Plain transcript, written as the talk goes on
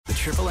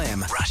Triple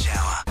M Rush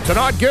Hour.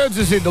 Tonight, Girds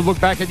is in to look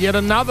back at yet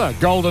another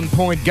Golden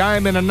Point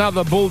game and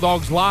another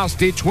Bulldogs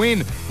last-ditch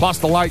win, plus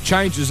the late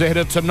changes ahead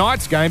of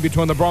tonight's game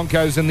between the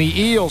Broncos and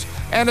the Eels.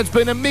 And it's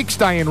been a mixed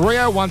day in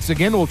Rio. Once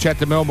again, we'll chat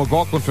to Mel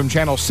McLaughlin from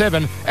Channel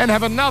 7 and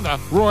have another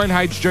Roy and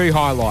HG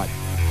highlight.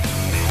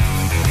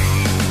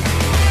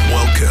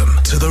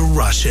 Welcome to the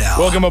Rush Hour.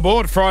 Welcome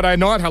aboard Friday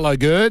night. Hello,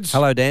 Girds.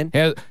 Hello, Dan.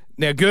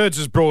 Now, Girds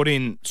has brought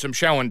in some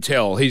show and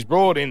tell. He's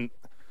brought in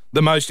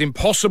the most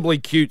impossibly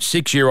cute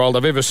 6-year-old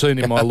I've ever seen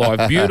in my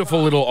life.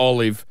 Beautiful little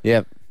Olive.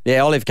 Yep. Yeah,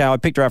 Olive came. I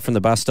picked her up from the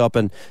bus stop,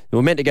 and we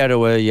were meant to go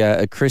to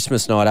a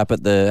Christmas night up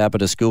at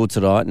the school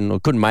tonight, and I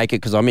couldn't make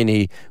it because I'm in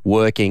here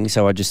working.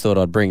 So I just thought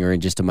I'd bring her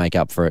in just to make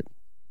up for it.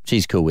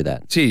 She's cool with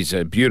that. She's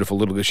a beautiful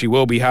little girl. She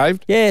well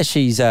behaved. Yeah,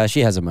 she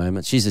has a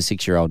moment. She's a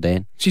 6-year-old,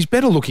 Dan. She's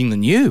better looking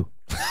than you.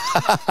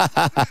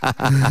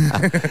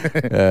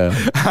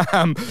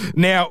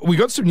 Now, we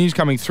got some news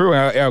coming through.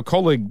 Our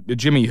colleague,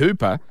 Jimmy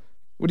Hooper,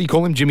 what do you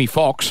call him, Jimmy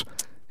Fox,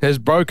 has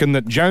broken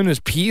that Jonas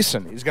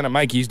Pearson is going to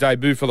make his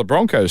debut for the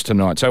Broncos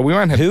tonight. So we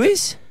won't have... Who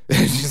is?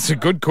 It's a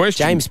good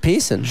question. James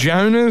Pearson.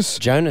 Jonas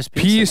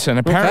Pearson.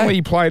 Apparently Okay.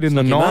 he played in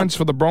the nines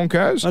for the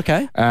Broncos.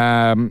 Okay.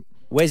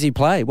 Where's he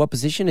play? What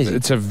position is he?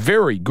 It's a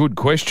very good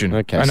question.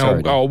 Okay, and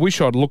sorry, I wish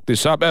I'd looked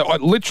this up.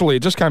 Literally,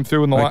 it just came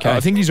through in the Okay.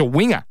 I think he's a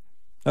winger.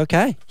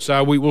 Okay.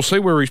 So we will see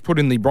where he's put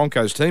in the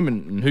Broncos team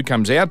and who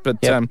comes out. But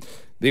Yep.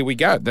 there we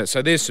go.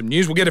 So there's some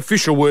news. We'll get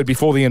official word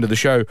before the end of the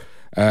show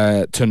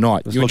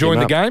tonight. Let's You look enjoying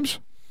him the up. games?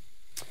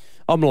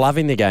 I'm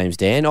loving the games,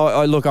 Dan.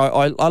 I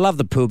love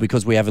the pool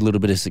because we have a little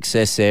bit of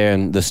success there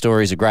and the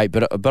stories are great,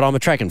 but I'm a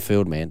track and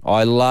field man.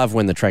 I love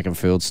when the track and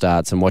field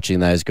starts and watching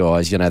those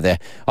guys. You know,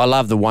 I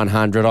love the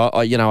 100.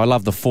 I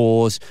love the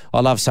fours. I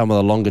love some of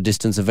the longer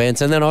distance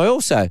events, and then I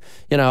also,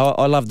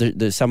 I love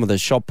some of the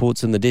shot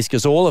puts and the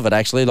discus, all of it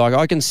actually. Like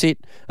I can sit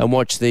and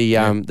watch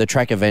the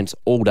track events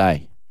all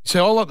day.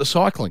 So I like the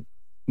cycling.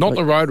 Not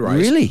the road race.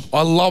 Really?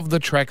 I love the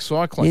track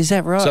cycling. Is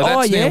that right? So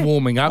that's yeah. now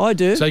warming up. I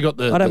do. So you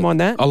got I don't mind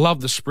that. I love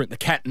the sprint, the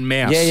cat and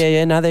mouse.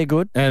 Yeah. No, they're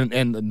good.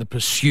 And the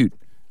pursuit.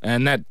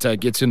 And that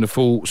gets into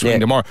full swing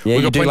tomorrow. Yeah,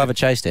 you do love a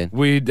chase, Dan.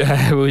 We do.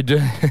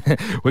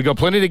 We've got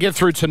plenty to get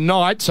through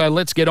tonight, so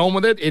let's get on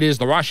with it. It is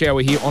the Rush Hour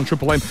here on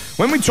Triple M.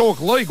 When we talk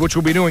league, which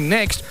we'll be doing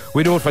next,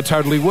 we do it for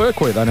Totally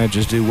Workwear. They don't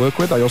just do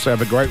workwear, they also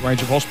have a great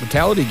range of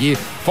hospitality gear.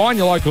 Find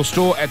your local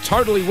store at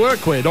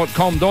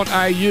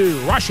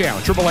totallyworkwear.com.au. Rush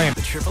Hour, Triple M.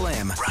 The Triple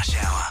M Rush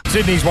Hour.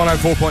 Sydney's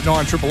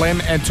 104.9 Triple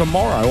M, and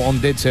tomorrow on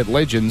Dead Set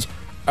Legends,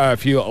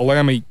 if you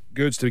allow me,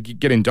 Goods, to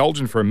get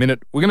indulgent for a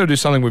minute, we're going to do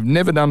something we've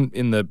never done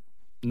in the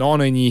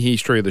 19-year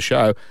history of the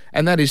show,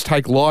 and that is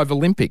take live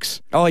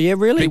Olympics. Oh, yeah,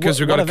 really?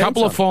 Because we've got a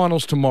couple of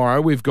finals tomorrow.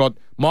 We've got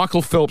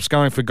Michael Phelps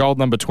going for gold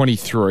number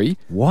 23.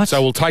 What?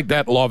 So we'll take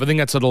that live. I think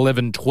that's at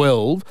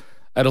 11:12.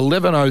 At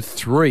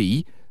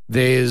 11:03,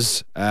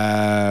 there's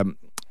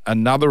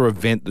another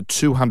event, the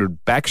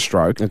 200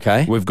 backstroke.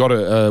 Okay. We've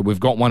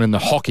got one in the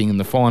hocking in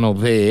the final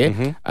there.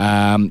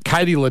 Mm-hmm.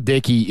 Katie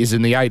Ledecky is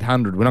in the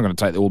 800. We're not going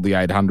to take all the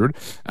 800.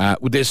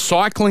 There's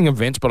cycling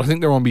events, but I think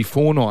they're on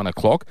before 9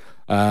 o'clock.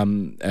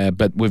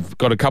 But we've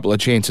got a couple of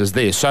chances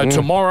there. So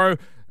tomorrow,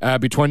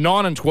 between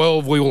 9 and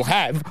 12, we will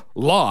have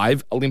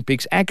live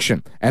Olympics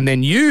action. And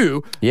then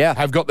you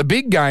have got the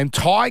big game,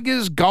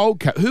 Tigers Gold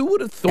Coast. Who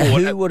would have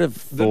thought? Who would have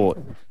thought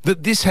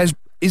that this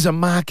is a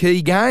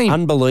marquee game?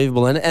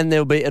 Unbelievable, and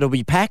it'll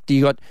be packed.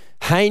 You got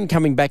Hayne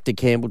coming back to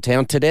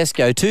Campbelltown,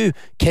 Tedesco, two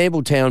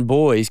Campbelltown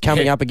boys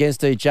coming up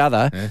against each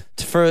other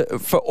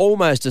for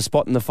almost a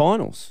spot in the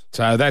finals.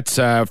 So that's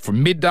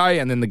from midday,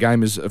 and then the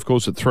game is, of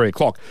course, at 3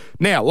 o'clock.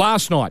 Now,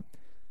 last night,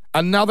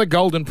 another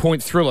Golden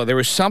Point thriller. There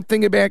is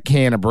something about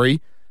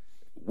Canterbury,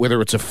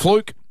 whether it's a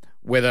fluke,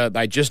 whether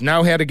they just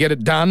know how to get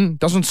it done.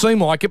 Doesn't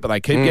seem like it, but they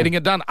keep getting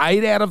it done.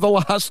 8 out of the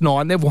last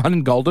 9, they've won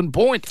in Golden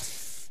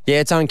Point.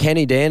 Yeah, it's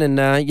uncanny, Dan, and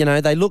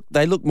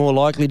they look more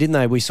likely, didn't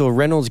they? We saw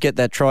Reynolds get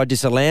that try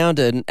disallowed,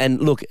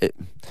 and look,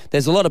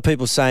 there's a lot of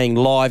people saying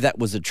live that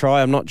was a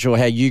try. I'm not sure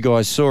how you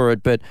guys saw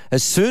it, but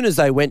as soon as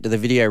they went to the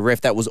video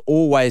ref, that was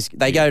always,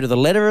 they go to the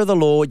letter of the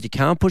law. You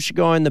can't push a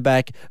guy in the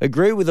back,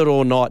 agree with it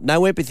or not.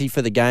 No empathy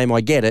for the game,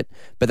 I get it,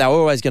 but they were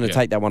always going to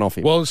take that one off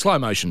him. Well, in slow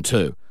motion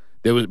too.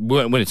 There was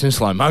when it's in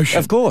slow motion,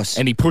 of course,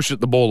 and he pushed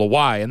the ball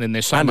away, and then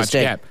there's so much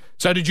gap.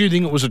 So did you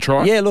think it was a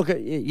try? Yeah, look,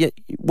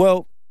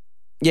 well.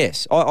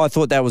 Yes, I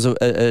thought that was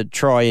a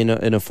try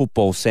in a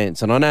football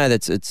sense, and I know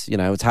that's it's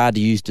hard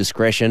to use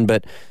discretion,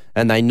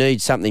 and they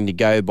need something to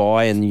go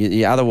by,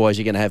 and otherwise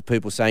you're going to have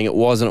people saying it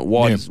wasn't,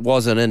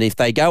 wasn't, and if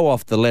they go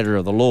off the letter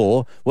of the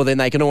law, well then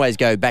they can always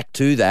go back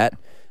to that.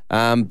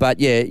 But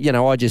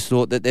yeah, I just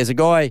thought that there's a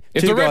guy,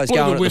 two guys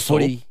going at the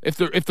footy. If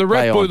the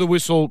ref blew the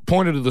whistle,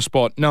 pointed to the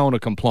spot, no one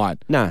would complain.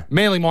 No,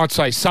 Manly might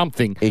say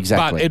something,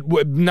 exactly,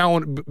 but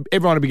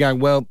everyone would be going,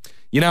 well,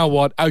 you know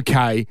what?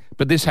 Okay,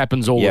 but this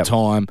happens all the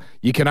time.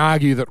 You can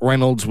argue that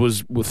Reynolds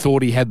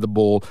thought he had the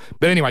ball,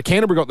 but anyway,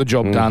 Canterbury got the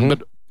job done.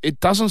 But it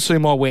doesn't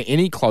seem like we're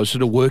any closer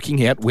to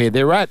working out where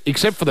they're at,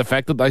 except for the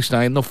fact that they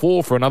stay in the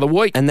 4 for another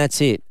week. And that's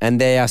it. And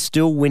they are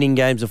still winning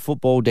games of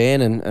football,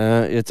 Dan. And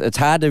it's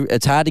hard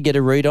to get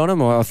a read on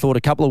them. I thought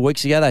a couple of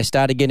weeks ago they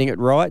started getting it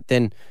right.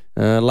 Then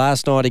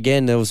last night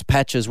again there was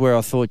patches where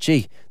I thought,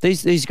 gee,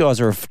 these guys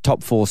are a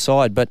top 4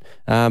 side. But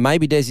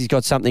maybe Desi's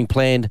got something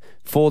planned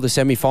for the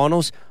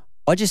semi-finals.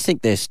 I just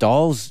think their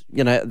styles,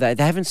 they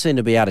haven't seemed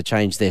to be able to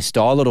change their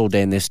style at all,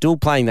 Dan. They're still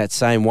playing that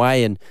same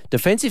way, and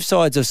defensive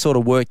sides have sort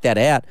of worked that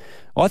out.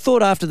 I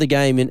thought after the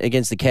game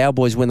against the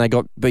Cowboys when they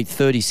got beat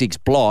 36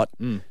 blot,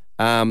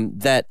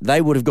 that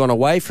they would have gone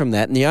away from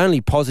that, and the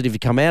only positive to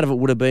come out of it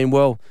would have been,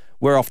 well,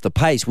 we're off the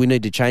pace. We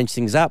need to change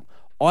things up.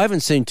 I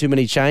haven't seen too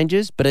many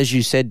changes, but as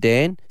you said,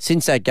 Dan,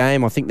 since that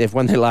game, I think they've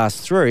won their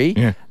last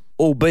 3,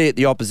 albeit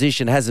the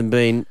opposition hasn't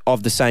been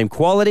of the same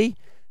quality.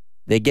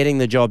 They're getting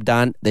the job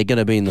done. They're going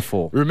to be in the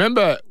 4.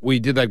 Remember we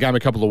did that game a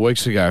couple of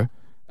weeks ago,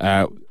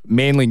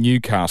 Manly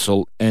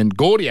Newcastle, and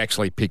Gordy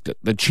actually picked it.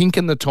 The chink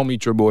in the Tommy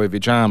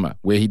Trebojevic armour,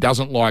 where he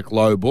doesn't like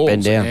low balls.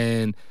 Bend down.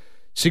 And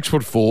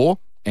 6'4",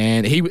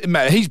 and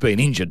he's been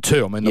injured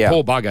too. I mean, the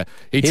poor bugger.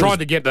 He tried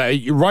to get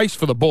he raced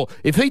for the ball.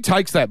 If he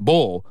takes that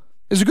ball,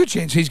 there's a good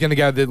chance he's going to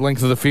go the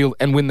length of the field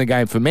and win the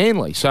game for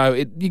Manly. So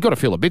you've got to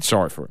feel a bit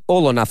sorry for it.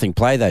 All or nothing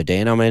play, though,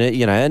 Dan. I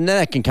mean, and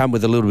that can come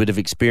with a little bit of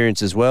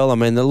experience as well. I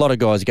mean, a lot of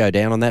guys go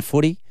down on that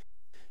footy.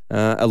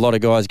 A lot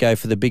of guys go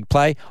for the big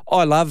play.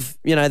 I love,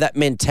 that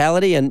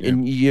mentality,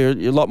 and you're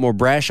a lot more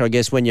brash, I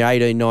guess, when you're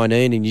 18,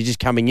 19, and you're just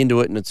coming into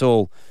it and it's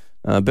all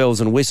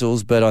bells and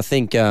whistles. But I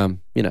think,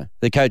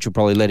 the coach will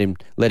probably let him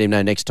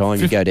know next time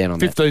you go down on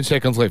 15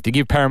 seconds left. Do you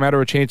give Parramatta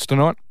a chance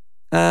tonight?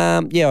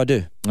 Yeah, I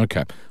do.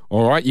 Okay.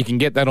 All right, you can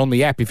get that on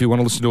the app if you want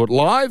to listen to it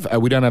live.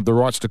 We don't have the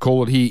rights to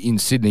call it here in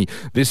Sydney.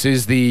 This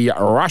is the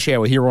Rush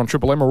Hour here on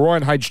Triple M, a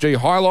Ryan HD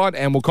highlight,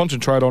 and we'll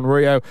concentrate on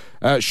Rio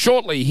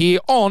shortly here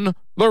on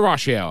the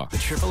Rush Hour. The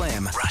Triple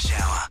M Rush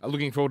Hour.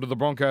 Looking forward to the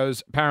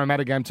Broncos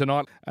Parramatta game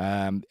tonight.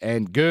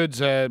 And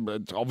Girds,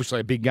 it's obviously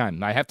a big game.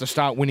 They have to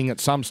start winning at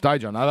some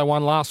stage. I know they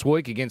won last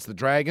week against the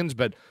Dragons,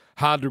 but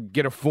hard to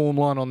get a form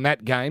line on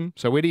that game.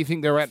 So where do you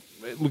think they're at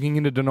looking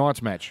into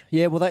tonight's match?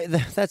 Yeah, well,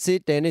 that's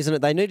it, Dan, isn't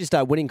it? They need to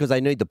start winning because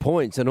they need the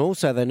points, and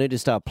also they need to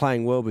start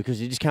playing well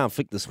because you just can't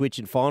flick the switch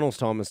in finals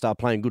time and start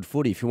playing good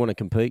footy if you want to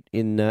compete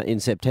in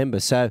September.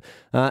 So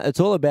it's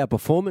all about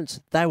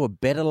performance. They were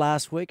better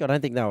last week. I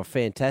don't think they were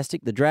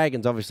fantastic. The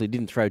Dragons obviously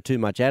didn't throw too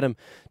much at them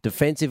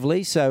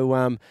defensively,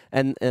 so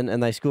and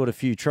they scored a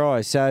few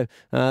tries. So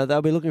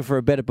they'll be looking for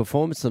a better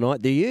performance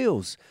tonight. The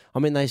Eels, I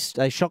mean, they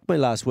shocked me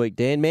last week,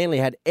 Dan. Manly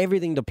had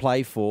everything to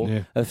play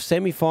for, a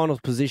semi-finals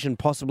position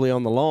possibly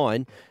on the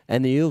line,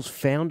 and the Eels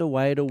found a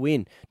way to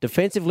win.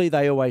 Defensively,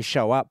 they always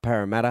show up,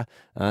 Parramatta.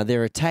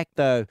 Their attack,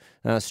 though,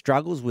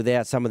 struggles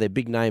without some of their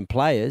big-name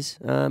players,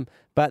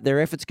 but their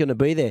effort's going to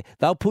be there.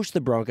 They'll push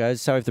the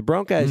Broncos, so if the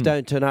Broncos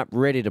don't turn up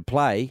ready to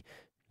play,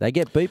 they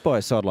get beat by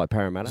a side like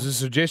Parramatta. There's a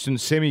suggestion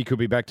Semi could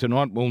be back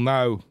tonight. We'll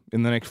know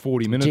in the next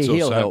 40 minutes or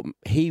he'll so. Help.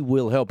 He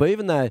will help.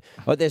 Even though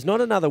there's not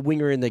another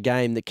winger in the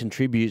game that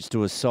contributes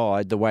to a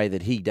side the way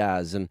that he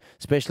does, and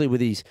especially with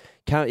his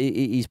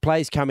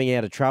plays coming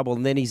out of trouble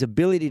and then his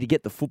ability to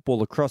get the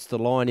football across the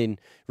line in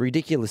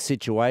ridiculous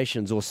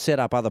situations or set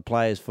up other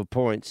players for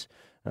points.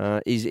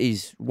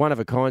 Is one of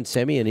a kind,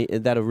 Semi,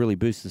 and that'll really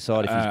boost the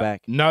side if he's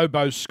back. No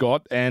Bo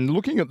Scott. And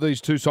looking at these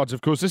two sides,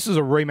 of course, this is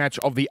a rematch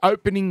of the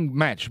opening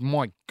match.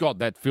 My God,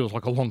 that feels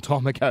like a long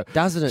time ago.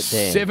 Doesn't it,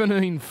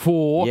 Dan?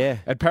 17-4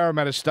 at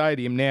Parramatta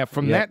Stadium. Now,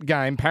 from that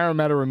game,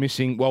 Parramatta are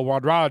missing, well,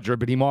 Radradra,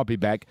 but he might be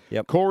back.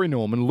 Corey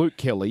Norman, Luke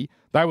Kelly.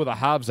 They were the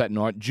halves that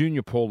night.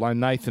 Junior Paulo,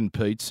 Nathan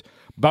Peets.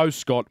 Bo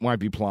Scott won't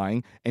be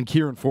playing. And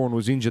Kieran Foran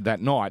was injured that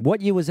night.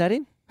 What year was that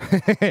in?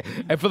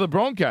 And for the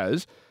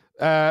Broncos,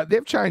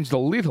 they've changed a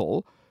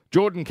little.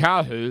 Jordan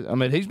Kahu, I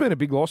mean, he's been a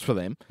big loss for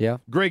them. Yeah.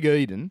 Greg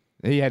Eden,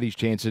 he had his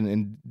chance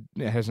and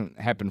it hasn't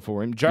happened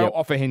for him. Joe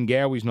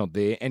Offahengawi's not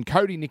there. And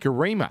Cody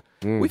Nikorima.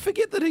 We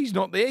forget that he's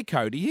not there,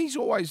 Cody. He's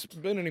always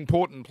been an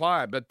important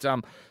player. But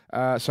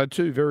so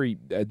two very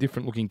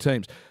different-looking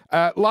teams.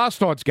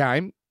 Last night's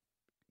game,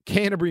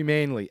 Canterbury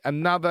Manly,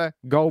 another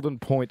Golden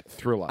Point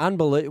thriller.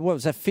 Unbelievable. What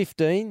was that,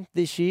 15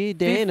 this year,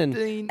 Dan?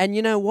 15. And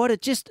you know what?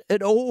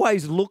 It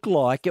always looked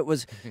like it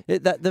was.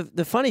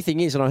 The funny thing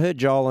is, and I heard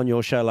Joel on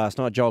your show last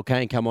night, Joel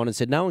Kane come on and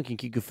said, no one can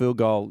kick a field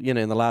goal,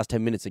 in the last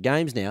 10 minutes of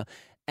games now.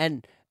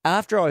 And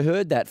after I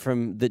heard that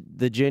from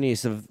the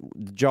genius of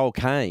Joel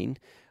Kane,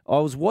 I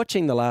was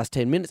watching the last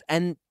 10 minutes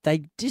and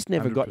they just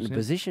never 100%. Got into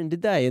position,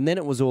 did they? And then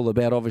it was all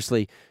about,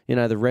 obviously,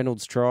 the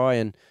Reynolds try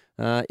and,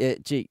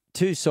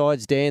 two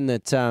sides, Dan,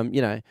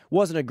 that,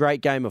 wasn't a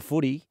great game of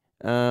footy.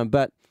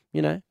 But,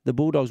 the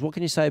Bulldogs, what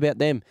can you say about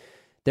them?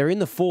 They're in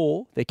the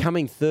 4, they're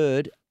coming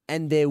third,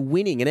 and they're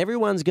winning. And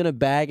everyone's going to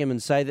bag them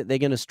and say that they're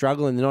going to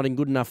struggle and they're not in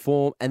good enough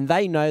form. And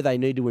they know they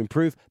need to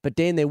improve. But,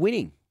 Dan, they're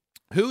winning.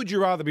 Who would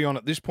you rather be on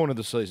at this point of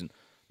the season?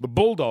 The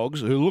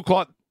Bulldogs, who look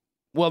like,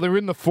 well, they're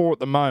in the 4 at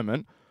the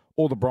moment,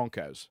 or the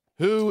Broncos?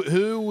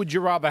 Who would you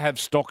rather have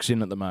stocks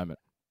in at the moment?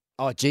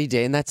 Oh, gee,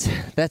 Dan, that's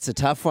a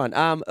tough one.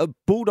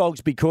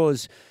 Bulldogs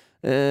because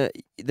the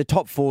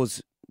top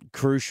 4's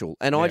crucial.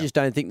 And I just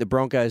don't think the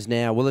Broncos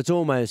now, well,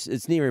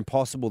 it's near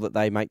impossible that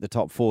they make the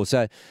top four.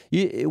 So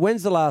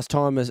when's the last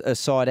time a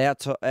side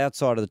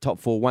outside of the top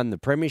four won the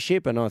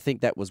premiership? And I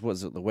think that was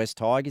it the West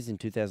Tigers in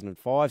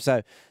 2005. So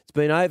it's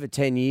been over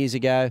 10 years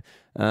ago.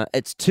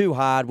 It's too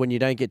hard when you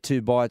don't get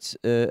two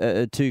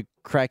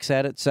cracks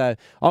at it. So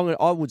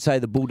I would say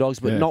the Bulldogs,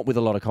 but not with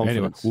a lot of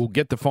confidence. Anyway, we'll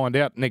get to find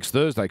out next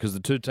Thursday because the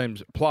two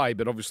teams play,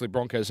 but obviously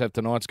Broncos have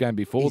tonight's game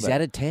before that. Is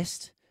that a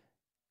test?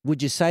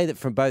 Would you say that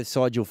from both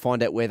sides you'll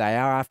find out where they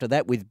are after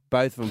that with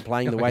both of them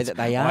playing the way that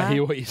they are? I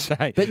hear what you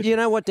say. But you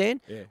know what, Dan?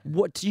 Yeah.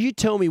 What do you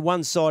tell me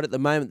one side at the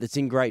moment that's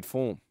in great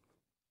form?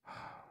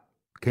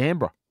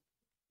 Canberra,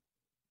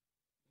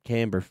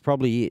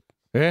 probably it.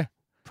 Yeah.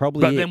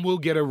 Probably But it. then we'll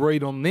get a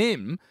read on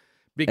them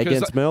because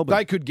Against Melbourne.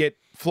 They could get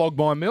flogged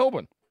by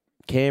Melbourne.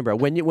 Canberra.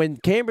 When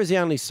Canberra's the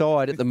only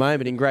side at the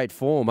moment in great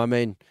form, I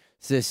mean,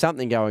 there's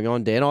something going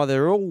on, Dan. Either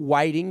they're all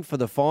waiting for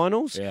the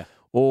finals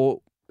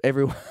or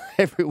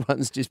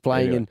everyone's just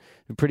playing in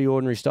a pretty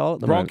ordinary style at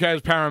the moment.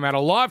 Broncos Parramatta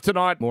live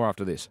tonight. More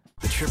after this.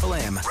 The Triple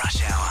M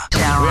Rush Hour.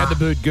 We had to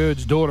boot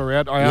Girds' daughter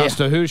out. I asked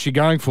her who's she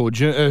going for.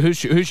 Who's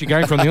she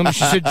going from the Eels?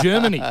 She said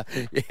Germany.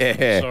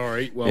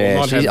 Sorry. Well, we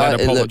might have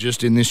that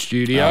apologist in this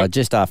studio.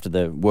 Just after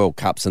the World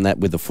Cups and that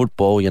with the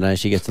football,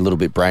 she gets a little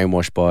bit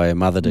brainwashed by her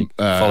mother to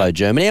follow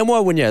Germany. And why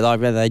wouldn't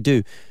you? They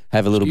do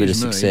have a little bit of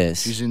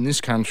success. She's in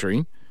this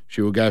country.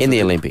 She will go in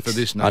the Olympics. For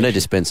this I need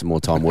to spend some more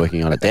time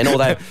working on it then.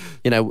 Although,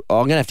 I'm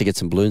going to have to get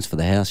some balloons for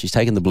the house. She's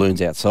taking the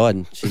balloons outside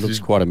and she looks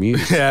quite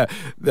amused. Yeah,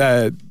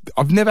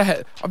 I've never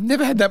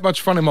had that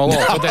much fun in my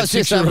life. But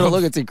just having a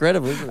look, it's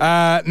incredible, isn't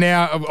it?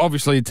 Now,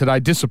 obviously today,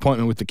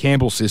 disappointment with the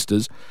Campbell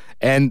sisters,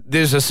 and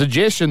there's a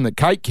suggestion that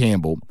Kate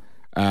Campbell,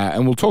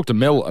 and we'll talk to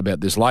Mel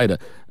about this later.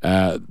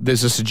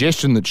 There's a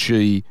suggestion that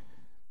she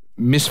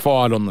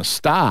misfired on the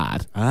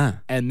start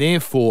and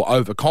therefore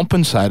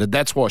overcompensated.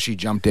 That's why she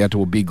jumped out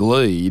to a big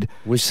lead.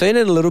 We've seen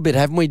it a little bit,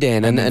 haven't we,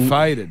 Dan? And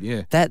faded,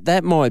 yeah.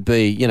 That might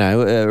be,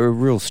 a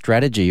real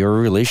strategy or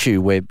a real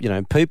issue where,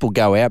 people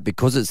go out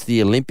because it's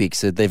the Olympics.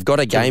 They've got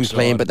a game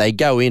plan, but they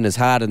go in as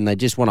hard and they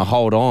just want to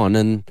hold on.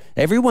 And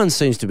everyone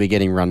seems to be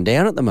getting run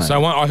down at the moment.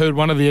 So I heard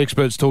one of the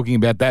experts talking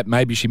about that.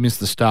 Maybe she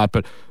missed the start,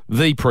 but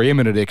the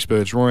preeminent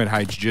experts, Roy and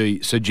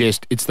HG,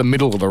 suggest it's the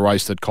middle of the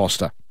race that cost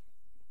her.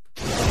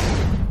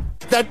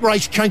 That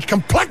race changed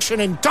complexion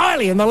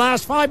entirely in the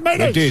last 5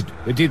 minutes.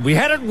 It did. We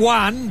had it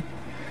won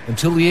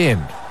until the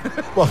end.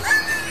 Well,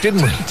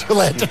 didn't we? Until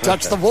they had to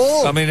touch the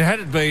ball. I mean, had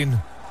it been,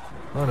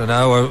 I don't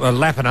know, a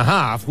lap and a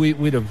half,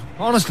 we'd have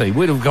gone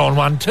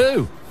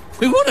 1-2.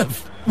 We would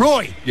have.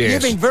 Roy, yes.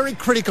 You've been very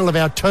critical of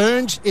our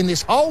turns in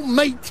this whole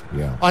meet.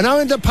 Yeah. I know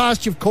in the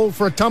past you've called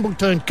for a tumble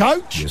turn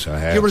coach. Yes, I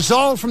have. You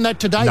resolved from that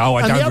today. No,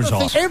 I and don't the other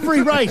resolve. thing,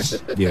 every race,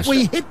 Yes.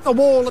 we hit the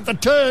wall at the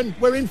turn,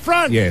 we're in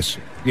front. Yes.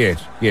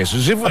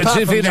 As if from in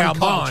our John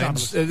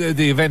minds,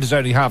 the event is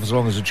only half as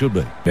long as it should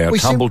be. Our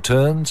tumble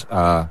turns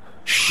are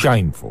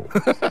shameful.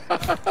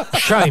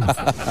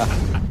 Shameful.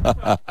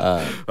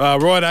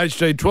 Right,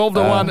 HG,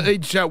 12-1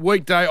 each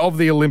weekday of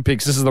the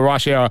Olympics. This is the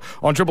Rush Hour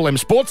on Triple M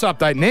Sports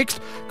Update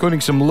next,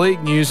 including some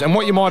league news and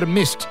what you might have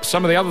missed,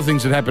 some of the other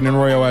things that happened in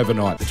Rio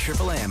overnight. The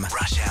Triple M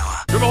Rush Hour.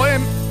 Triple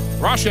M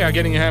Rush Hour,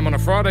 getting you home on a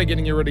Friday,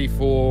 getting you ready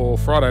for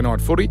Friday night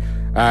footy.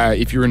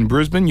 If you're in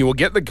Brisbane, you will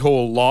get the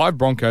call live,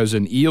 Broncos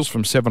and Eels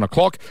from 7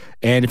 o'clock.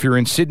 And if you're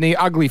in Sydney,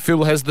 Ugly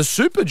Phil has the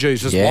Super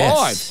Jesus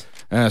live.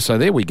 So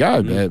there we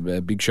go.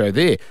 Big show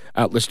there.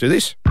 Let's do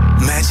this.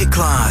 Magic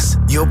Glass,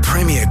 your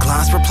premier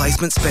glass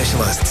replacement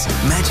specialists.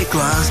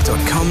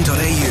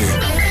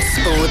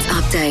 magicglass.com.au. Sports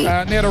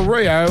Update. Now to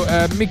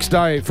Rio, mixed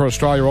day for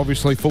Australia,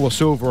 obviously full of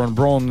silver and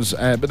bronze,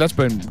 but that's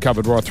been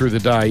covered right through the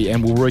day,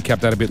 and we'll recap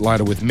that a bit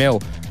later with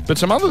Mel. But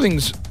some other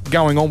things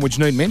going on which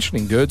need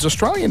mentioning, Girds.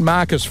 Australian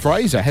Marcus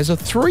Fraser has a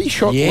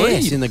 3-shot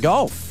lead in the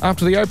golf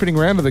after the opening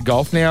round of the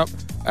golf. Now,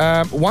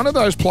 one of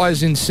those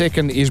players in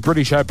second is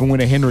British Open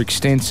winner Henrik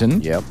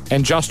Stenson,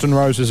 and Justin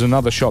Rose is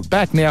another shot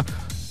back. Now,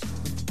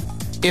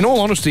 in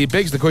all honesty, it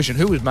begs the question,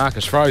 who is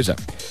Marcus Fraser?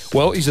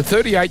 Well, he's a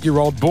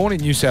 38-year-old born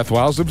in New South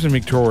Wales, lives in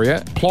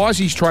Victoria, plies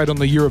his trade on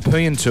the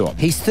European Tour.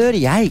 He's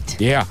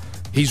 38. Yeah.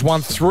 He's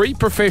won 3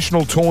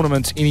 professional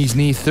tournaments in his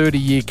near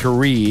 30-year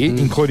career,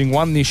 including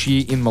one this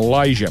year in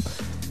Malaysia.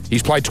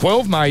 He's played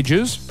 12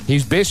 majors.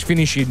 His best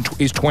finish is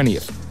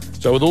 20th.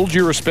 So with all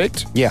due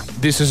respect,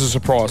 this is a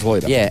surprise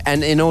leader. Yeah,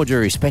 and in all due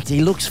respect, he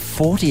looks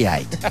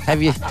 48.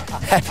 Have you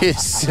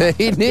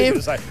seen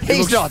him?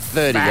 He's not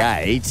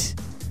 38.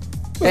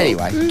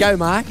 Anyway, go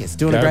Marcus,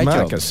 doing a great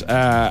job.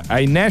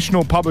 A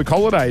national public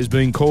holiday is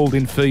being called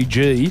in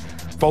Fiji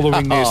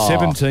following their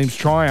 7-teams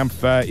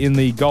triumph in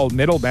the gold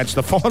medal match.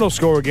 The final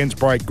score against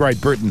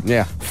Great Britain,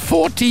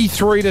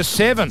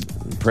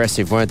 43-7.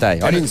 Impressive, weren't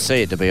they? I didn't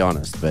see it, to be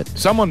honest. But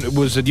someone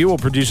was at you or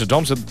producer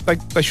Tom said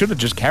they should have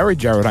just carried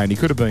Jared Hayne. He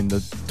could have been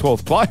the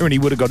 12th player and he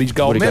would have got his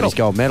gold medal.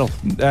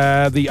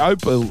 The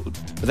Opal.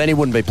 But then he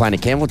wouldn't be playing at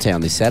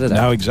Campbelltown this Saturday.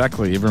 No,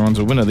 exactly. Everyone's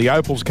a winner. The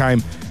Opals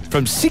came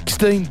from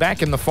 16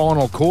 back in the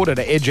final quarter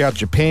to edge out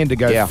Japan to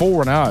go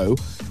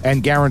 4-0.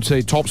 and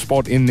guaranteed top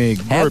spot in their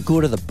group. How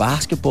good are the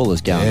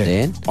basketballers going,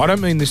 Dan? I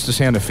don't mean this to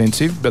sound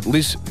offensive, but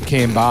Liz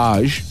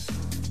Cambage,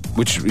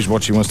 which is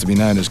what she wants to be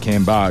known as,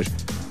 Cambage.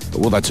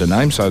 Well, that's her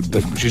name, so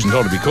she's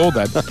entitled to be called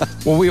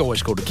that. Well, we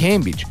always called her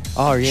Cambage.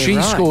 Oh, yeah, She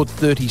right. scored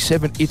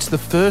 37. It's the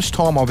first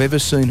time I've ever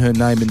seen her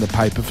name in the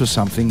paper for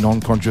something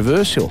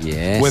non-controversial.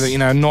 Yes.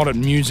 Whether, not at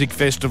music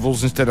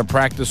festivals instead of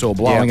practice or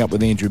blowing up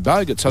with Andrew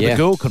Bogut. So the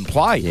girl can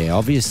play. Yeah,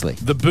 obviously.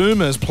 The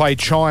Boomers play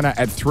China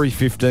at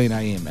 3:15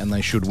 a.m. and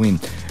they should win.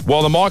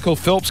 While the Michael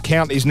Phelps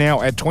count is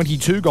now at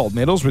 22 gold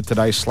medals with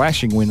today's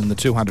slashing win in the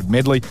 200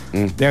 medley.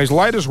 Now, his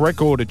latest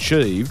record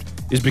achieved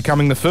is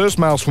becoming the first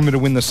male swimmer to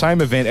win the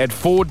same event at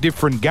 4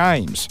 different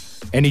games.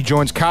 And he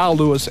joins Carl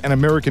Lewis and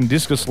American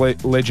discus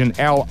legend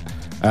Al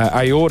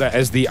Aorta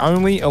as the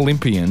only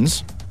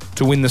Olympians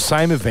to win the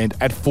same event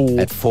at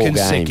four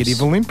consecutive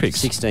games. Olympics.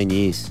 16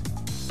 years.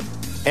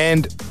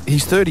 And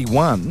he's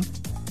 31.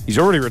 He's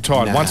already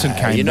retired once and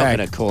came You're not back.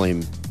 going to call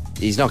him...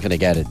 He's not going to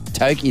go to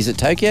Tokyo. Is it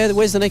Tokyo?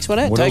 Where's the next one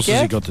at? What else Tokyo?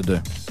 has he got to do?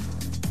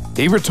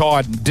 He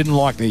retired and didn't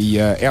like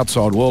the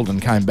outside world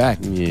and came back.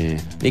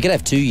 Yeah. He could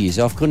have 2 years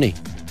off, couldn't he?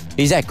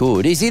 He's that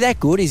good. Is he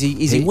that good? Is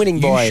he winning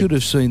by... You should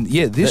have seen...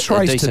 Yeah, this a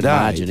race decent today...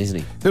 margin, isn't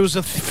he? There was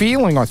a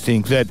feeling, I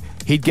think, that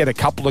he'd get a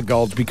couple of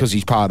golds because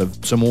he's part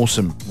of some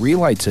awesome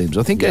relay teams.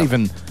 I think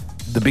even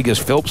the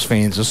biggest Phelps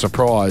fans are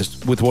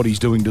surprised with what he's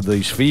doing to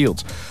these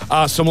fields.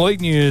 Some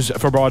league news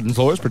for Bryden's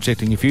lawyers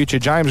protecting your future.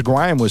 James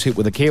Graham was hit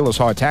with a careless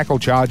high tackle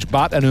charge,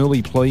 but an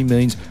early plea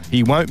means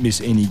he won't miss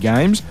any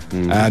games.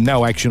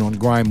 No action on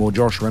Graham or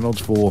Josh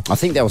Reynolds for... I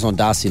think that was on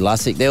Darcy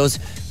Lussick. There was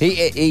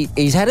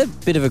he's had a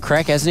bit of a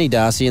crack, hasn't he,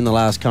 Darcy, in the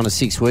last kind of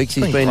 6 weeks.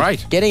 He's been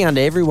great. Getting under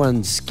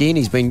everyone's skin.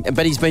 He's been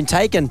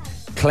taking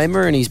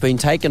Clemmer and he's been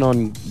taking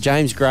on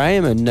James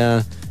Graham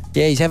and...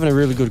 he's having a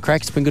really good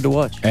crack. It's been good to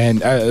watch.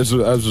 And as I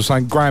was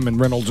saying, Graham and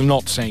Reynolds are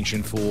not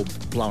sanctioned for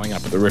blowing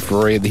up at the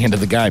referee at the end of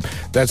the game.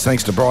 That's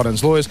thanks to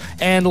Bryden's lawyers.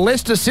 And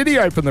Leicester City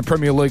open the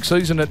Premier League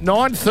season at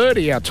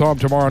 9:30 our time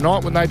tomorrow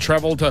night when they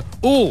travel to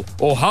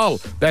Hull.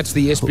 That's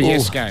the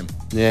SBS game.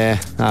 Yeah.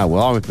 Oh,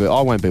 well,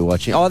 I won't be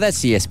watching. Oh, that's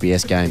the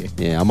SBS game.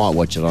 Yeah, I might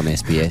watch it on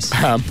SBS.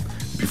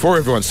 Before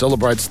everyone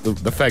celebrates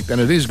the fact,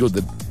 and it is good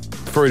that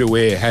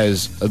free-to-air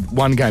has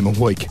one game a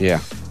week.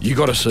 Yeah. You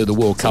got to see the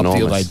World Cup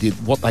deal they did,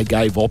 what they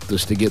gave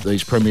Optus to get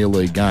these Premier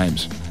League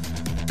games.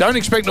 Don't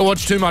expect to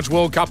watch too much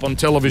World Cup on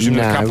television in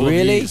a couple of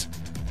years.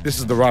 This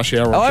is the rush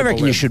hour. I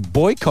reckon you should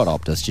boycott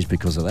Optus just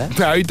because of that.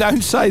 No,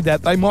 don't say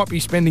that. They might be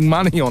spending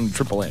money on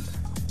Triple M.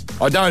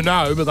 I don't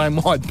know, but they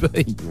might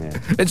be. Yeah.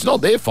 It's not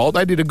their fault.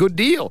 They did a good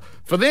deal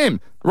for them.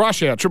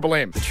 Rush hour, Triple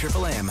M. The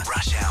Triple M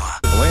Rush Hour.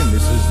 Triple M,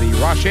 this is the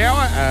Rush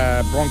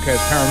Hour. Broncos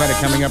Parramatta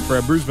coming up for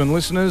our Brisbane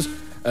listeners.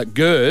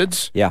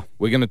 Girds. Yeah.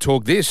 We're going to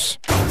talk this.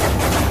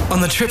 On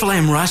the Triple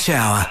M Rush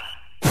Hour,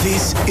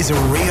 this is a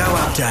Rio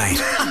update.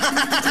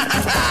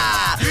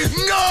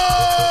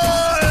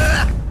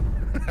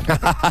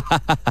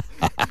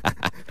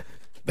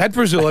 That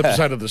Brazil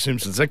episode of The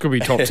Simpsons, that could be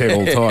top 10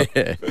 all time.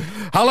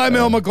 Hello,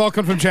 Mel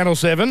McLaughlin from Channel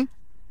 7.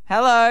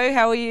 Hello,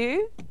 how are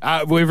you?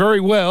 We're very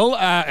well,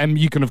 and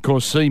you can of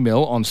course see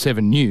Mel on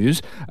 7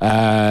 News.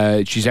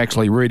 She's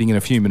actually reading in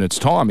a few minutes'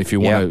 time. If you're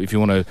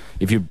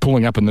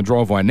pulling up in the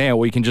driveway now,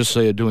 or you can just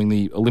see her doing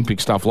the Olympic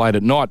stuff late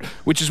at night,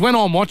 which is when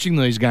I'm watching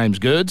these games,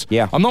 Girds.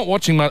 Yeah, I'm not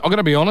watching. I'm going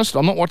to be honest.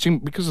 I'm not watching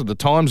because of the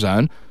time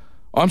zone.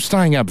 I'm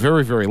staying up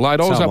very, very late.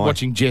 I was up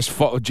watching Jess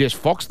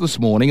Fox this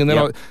morning, and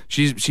then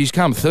she's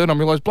come third, and I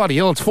realised, bloody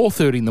hell, it's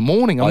 4:30 in the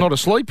morning. I'm not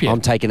asleep yet.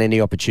 I'm taking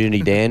any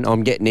opportunity, Dan.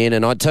 I'm getting in,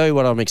 and I tell you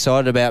what I'm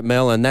excited about,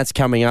 Mel, and that's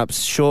coming up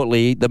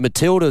shortly. The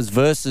Matildas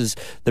versus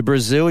the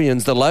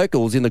Brazilians, the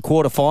locals, in the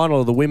quarterfinal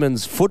of the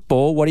women's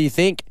football. What do you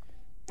think?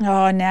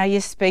 Oh, now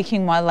you're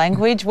speaking my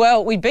language.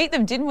 Well, we beat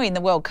them, didn't we, in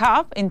the World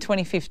Cup in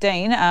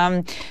 2015.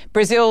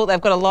 Brazil, they've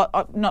got a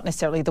lot, not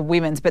necessarily the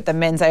women's, but the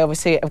men's, they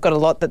obviously have got a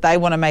lot that they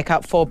want to make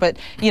up for. But,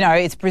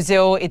 it's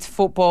Brazil, it's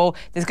football.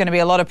 There's going to be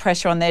a lot of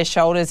pressure on their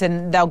shoulders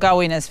and they'll go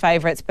in as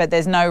favourites, but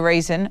there's no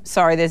reason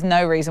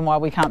why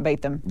we can't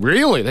beat them.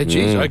 Really?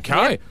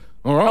 Okay. Yep.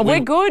 All right, we're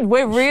good.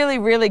 We're really,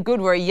 really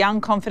good. We're a young,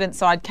 confident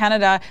side.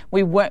 Canada,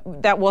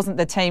 that wasn't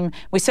the team.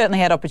 We certainly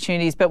had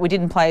opportunities, but we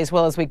didn't play as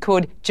well as we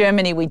could.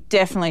 Germany, we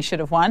definitely should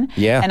have won.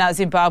 Yeah. And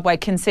Zimbabwe,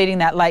 conceding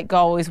that late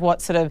goal is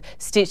what sort of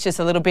stitched us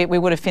a little bit. We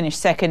would have finished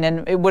second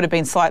and it would have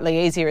been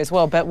slightly easier as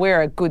well, but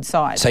we're a good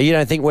side. So you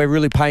don't think we're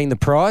really paying the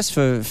price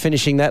for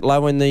finishing that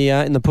low in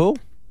the pool?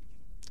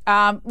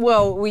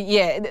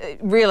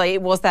 Really,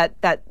 it was that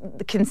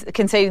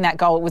conceding that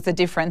goal was the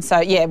difference. So,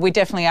 we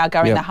definitely are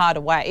going the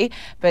harder way.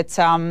 But,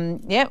 I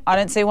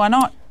don't see why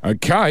not.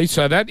 Okay,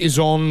 so that is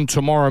on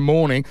tomorrow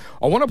morning.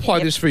 I want to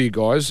play this for you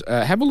guys.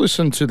 Have a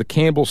listen to the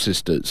Campbell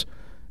sisters.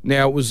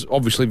 Now, it was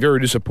obviously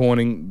very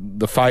disappointing,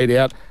 the fade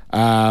out.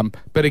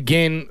 But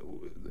again,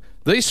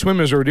 these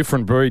swimmers are a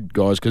different breed,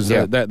 guys, because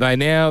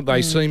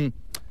they seem...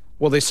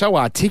 Well, they're so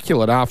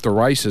articulate after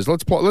races.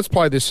 Let's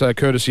play this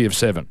courtesy of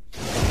 7.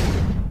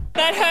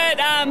 That hurt.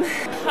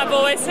 I've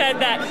always said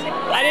that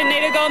I didn't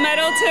need a gold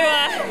medal to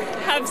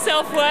have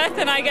self-worth,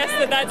 and I guess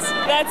that's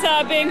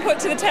being put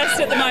to the test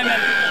at the moment.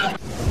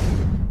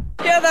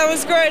 Yeah, that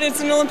was great. It's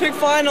an Olympic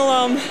final.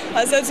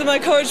 I said to my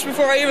coach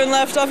before I even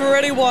left, I've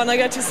already won. I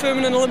get to swim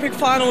in an Olympic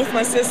final with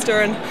my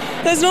sister, and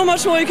there's not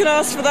much more you can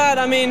ask for that.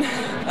 I mean,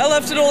 I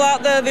left it all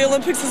out there. The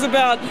Olympics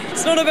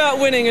it's not about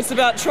winning, it's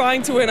about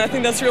trying to win. I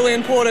think that's really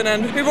important,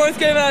 and we both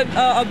gave it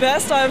our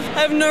best. I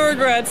have no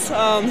regrets.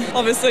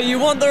 Obviously, you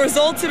want the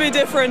result to be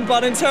different,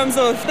 but in terms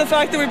of the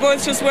fact that we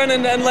both just went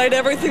and laid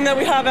everything that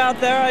we have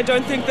out there, I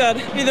don't think that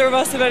either of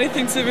us have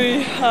anything to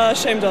be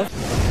ashamed of.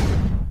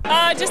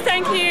 Just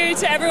thank you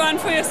to everyone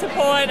for your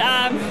support.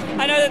 I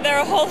know that there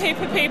are a whole heap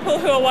of people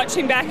who are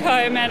watching back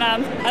home, and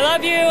I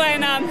love you,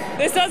 and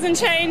this doesn't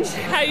change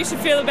how you should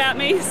feel about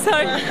me, so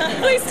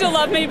please still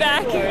love me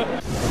back.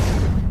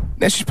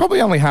 Now, she's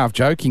probably only half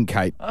joking,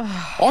 Kate.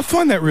 I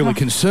find that really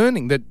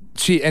concerning that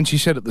she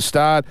said at the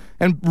start,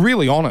 and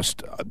really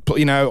honest,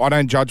 I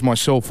don't judge my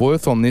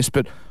self-worth on this,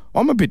 but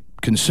I'm a bit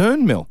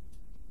concerned, Mel.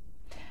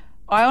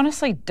 I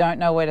honestly don't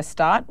know where to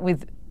start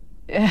with.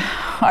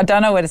 I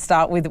don't know where to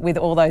start with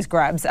all those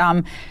grabs.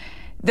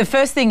 The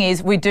first thing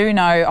is we do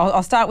know,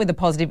 I'll start with the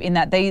positive in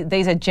that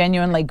these are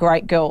genuinely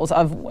great girls.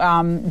 I've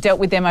dealt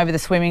with them over the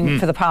swimming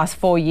for the past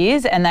 4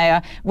 years, and they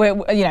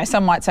are,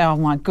 some might say, oh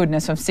my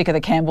goodness, I'm sick of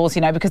the Campbells,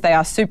 because they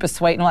are super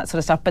sweet and all that sort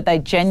of stuff, but they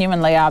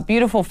genuinely are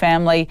beautiful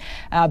family,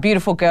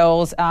 beautiful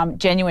girls,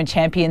 genuine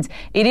champions.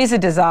 It is a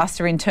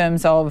disaster in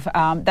terms of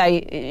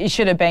it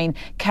should have been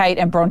Kate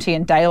and Bronte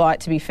and Daylight,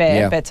 to be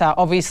fair, but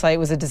obviously it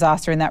was a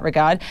disaster in that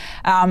regard.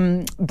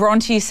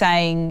 Bronte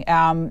saying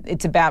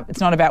it's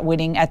not about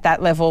winning at that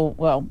level.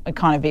 Well, it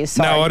kind of is.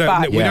 Sorry, no, I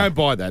don't. We don't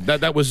buy that.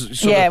 That was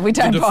we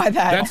don't buy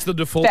that. That's the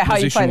default how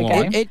position. you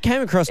play the game. It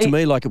came across to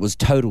me like it was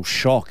total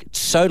shock.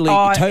 It's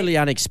totally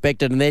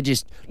unexpected, and they're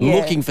just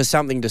looking for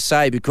something to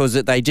say because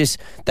they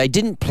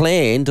didn't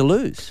plan to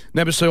lose.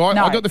 No, but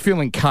I got the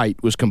feeling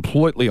Kate was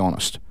completely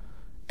honest,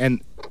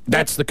 and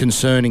that's the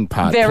concerning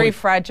part. Very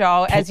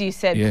fragile, as you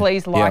said.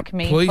 Please like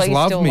me. Please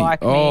love still me.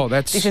 like me. Oh,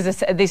 that's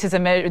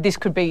this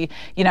could be.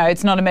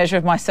 It's not a measure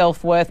of my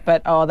self-worth,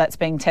 but that's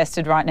being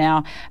tested right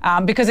now.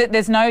 Because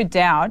there's no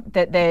doubt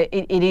that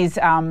it is.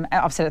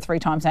 I've said it 3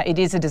 times now. It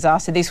is a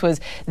disaster. This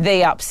was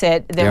the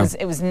upset.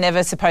 It was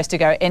never supposed to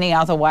go any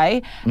other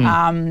way.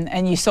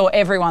 And you saw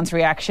everyone's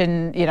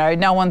reaction.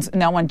 No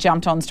one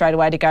jumped on straight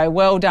away to go,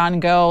 well done,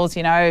 girls.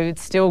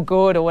 It's still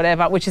good or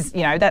whatever. Which is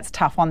that's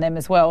tough on them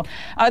as well.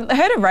 I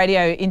heard a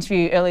radio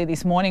interview earlier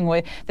this morning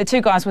where the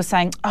 2 guys were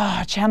saying,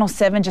 Channel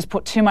 7 just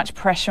put too much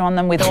pressure on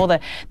them with all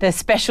the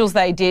specials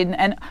they did.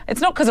 And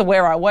it's not because of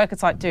where I work.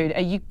 It's like, dude,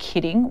 are you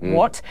kidding?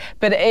 What?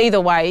 But either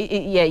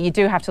way, you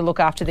do have to look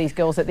after these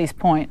girls at this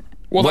point.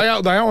 Well,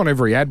 they are on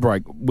every ad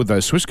break with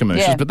those Swiss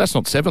commercials, but that's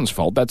not Seven's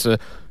fault. That's a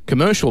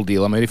commercial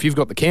deal. I mean, if you've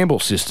got the Campbell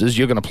sisters,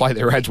 you're going to play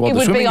their ads while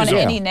the swimming is on. It would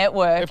be on any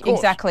network,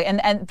 exactly.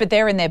 But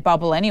they're in their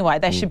bubble anyway.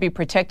 They should be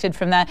protected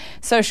from that.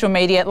 Social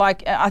media,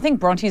 like I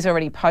think Bronte's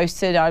already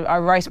posted. I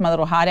raced my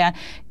little heart out.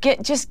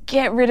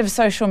 Get rid of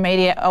social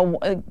media.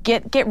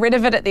 Get rid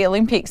of it at the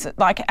Olympics.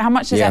 Like, how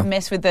much does that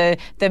mess with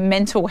the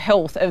mental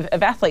health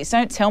of athletes?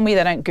 Don't tell me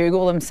they don't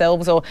Google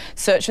themselves or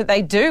search it.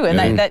 They do,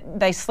 and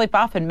they slip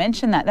up and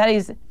mention that. That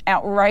is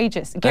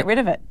outrageous. Get rid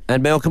of it.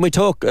 And Mel, can we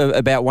talk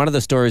about one of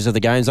the stories of the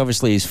games?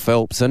 Obviously, is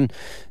Phelps, and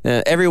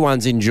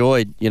everyone's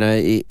enjoyed,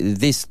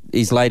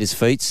 his latest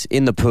feats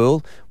in the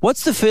pool.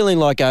 What's the feeling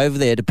like over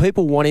there? Do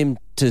people want him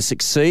to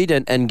succeed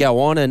and go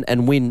on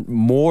and win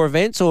more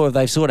events, or have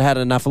they sort of had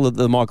enough of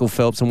the Michael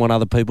Phelps and want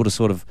other people to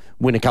sort of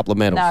win a couple of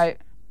medals? No.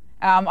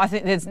 I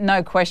think there's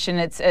no question.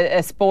 It's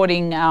a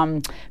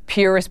sporting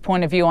purist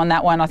point of view on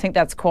that one. I think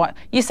that's quite,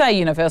 you say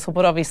universal,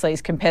 but obviously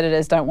his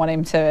competitors don't want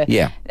him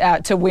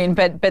to win.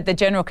 But the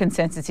general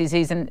consensus is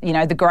he's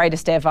the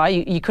greatest ever.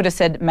 You could have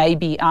said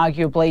maybe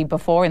arguably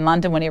before in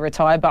London when he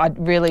retired, but I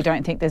really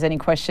don't think there's any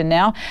question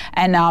now.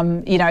 And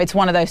it's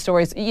one of those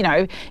stories.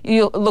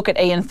 You look at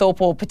Ian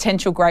Thorpe or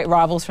potential great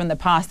rivals from the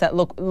past that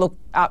look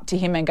up to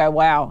him and go,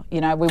 wow,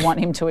 we want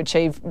him to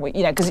achieve.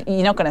 Because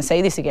you're not going to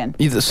see this again.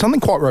 There's something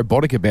quite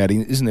robotic about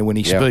him, isn't there, when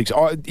he speaks?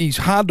 He's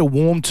hard to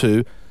warm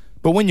to,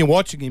 but when you're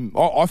watching him,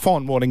 I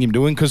find wanting him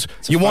doing, because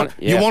you want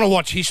to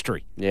watch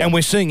history, and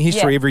we're seeing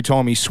history every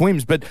time he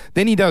swims. But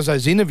then he does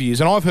those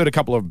interviews, and I've heard a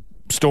couple of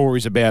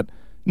stories about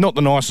not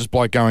the nicest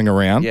bloke going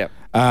around,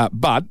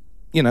 but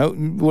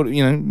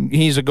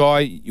here's a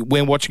guy,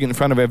 we're watching it in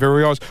front of our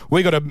very eyes.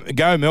 We got to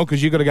go, Mel,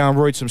 because you've got to go and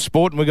read some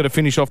sport, and we've got to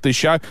finish off this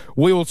show.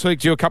 We will speak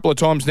to you a couple of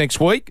times next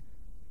week.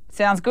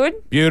 Sounds good.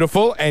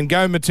 Beautiful. And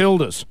go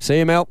Matildas. See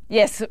you, Mel.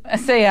 Yes,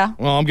 see ya.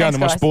 Well, I'm going to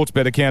my sports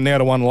bet account now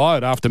to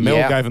unload after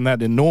Mel gave him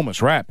that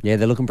enormous rap. Yeah,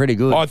 they're looking pretty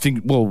good. I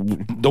think,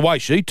 the way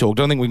she talked,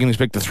 I don't think we can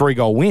expect a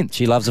 3-goal win.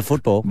 She loves the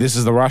football. This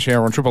is the Rush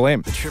Hour on Triple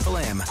M. The Triple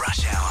M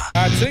Rush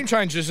Hour. Team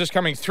changes just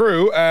coming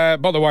through.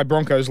 By the way,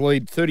 Broncos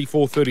lead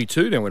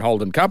 34-32 now at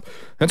Holden Cup.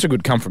 That's a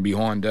good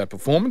come-from-behind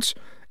performance.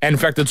 And in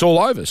fact, it's all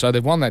over, so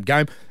they've won that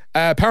game.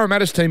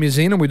 Parramatta's team is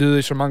in, and we do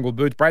this from Mungle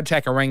Boots. Brad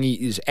Takarangi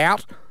is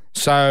out.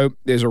 So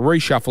there's a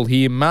reshuffle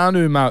here.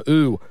 Manu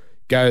Ma'u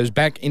goes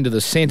back into the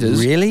centres.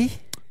 Really?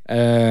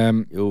 I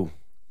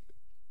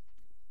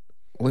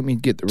let me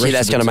get the rest Gee,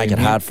 that's going to make it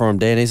hard for him,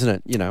 Dan, isn't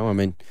it? You know, I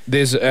mean...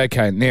 There's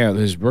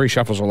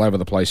reshuffles all over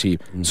the place here.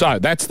 So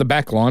that's the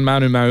back line.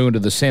 Manu Ma'u into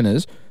the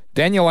centres.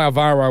 Daniel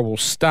Alvaro will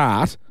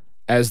start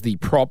as the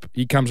prop.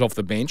 He comes off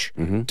the bench.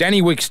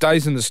 Danny Wick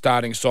stays in the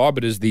starting side,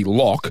 but is the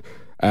lock.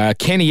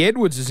 Kenny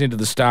Edwards is into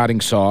the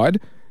starting side,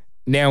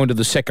 now into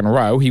the second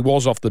row. He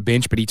was off the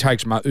bench, but he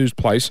takes Ma'u's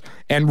place.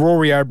 And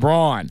Rory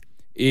O'Brien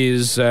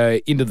is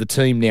into the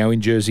team now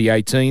in jersey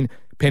 18.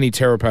 Penny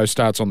Terapo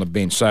starts on the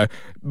bench. So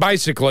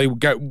basically,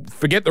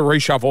 forget the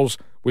reshuffles.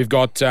 We've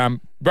got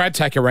Brad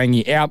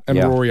Takarangi out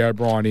and Rory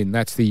O'Brien in.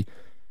 That's the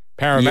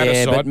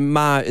Parramatta side. But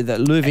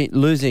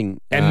losing...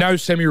 And no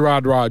Semi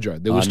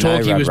Radradra. There was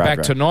talk he was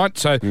back tonight.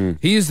 So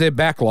here's their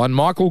back line.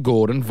 Michael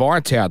Gordon,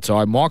 Vite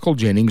outside, Michael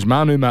Jennings,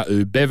 Manu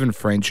Ma'u, Bevan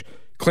French,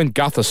 Clint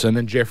Gutherson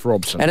and Jeff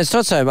Robson. And it's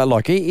not so much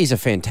like he's a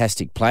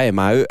fantastic player,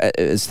 Mo.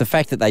 It's the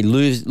fact that they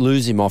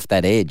lose him off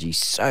that edge. He's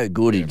so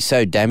good. He's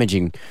so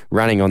damaging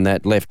running on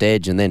that left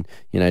edge. And then,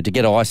 to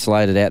get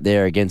isolated out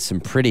there against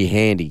some pretty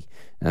handy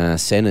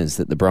centres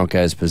that the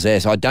Broncos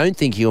possess. I don't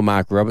think he'll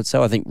mark Roberts,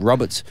 though. I think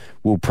Roberts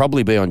will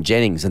probably be on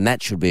Jennings, and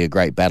that should be a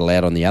great battle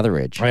out on the other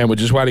edge. And we're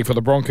just waiting for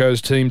the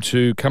Broncos team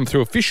to come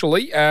through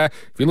officially. If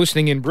you're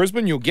listening in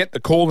Brisbane, you'll get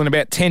the call in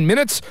about 10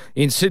 minutes.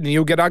 In Sydney,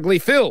 you'll get Ugly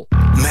Phil.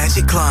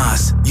 Magic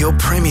Glass, your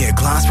premier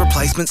glass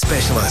replacement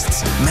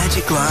specialists.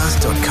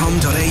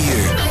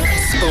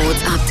 magicglass.com.au.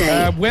 Sports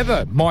update.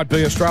 Weather might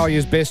be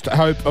Australia's best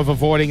hope of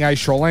avoiding a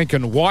Sri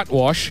Lankan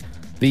whitewash.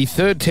 The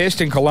third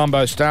test in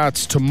Colombo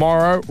starts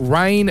tomorrow.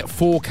 Rain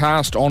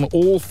forecast on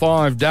all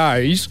 5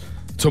 days.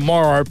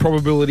 Tomorrow,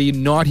 probability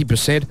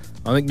 90%.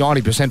 I think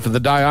 90% for the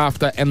day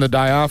after and the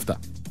day after.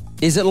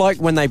 Is it like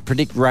when they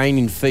predict rain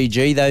in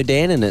Fiji, though,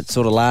 Dan, and it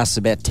sort of lasts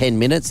about 10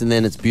 minutes and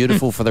then it's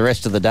beautiful for the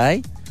rest of the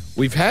day?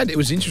 It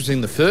was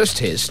interesting, the first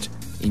test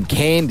in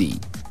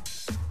Kandy.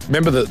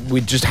 Remember that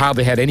we just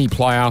hardly had any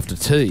play after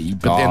tea,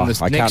 but then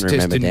the next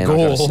test in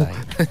Gaul.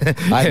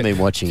 I haven't been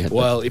watching it.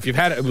 Well, if you've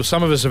had it,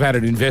 some of us have had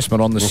an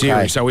investment on the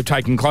series, so we've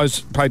paid close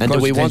attention. And do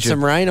we want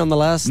some rain on the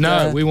last?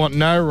 No, we want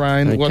no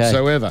rain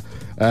whatsoever.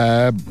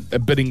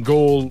 But in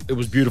Gaul, it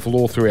was beautiful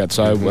all throughout,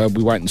 so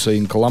we wait and see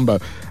in Colombo.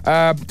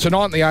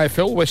 Tonight in the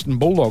AFL, Western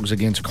Bulldogs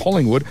against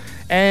Collingwood,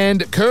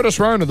 and Curtis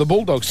Rona, the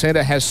Bulldogs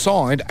centre, has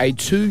signed a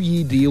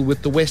 2-year deal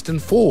with the Western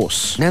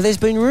Force. Now, there's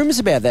been rumours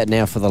about that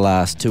now for the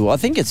last 2. I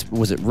think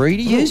was it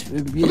Reedy?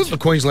 Look at the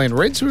Queensland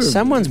Reds.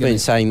 Someone's been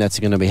saying that's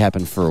going to be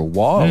happening for a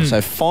while. So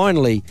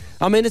finally,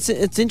 I mean,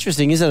 it's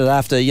interesting, isn't it?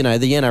 After the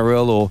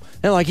NRL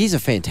he's a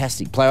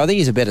fantastic player. I think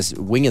he's a better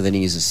winger than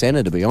he is a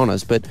centre, to be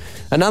honest. But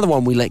another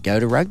one we let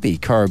go to rugby,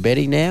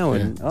 Corabetti now,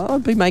 and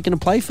I'd be making a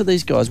play for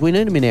these guys. We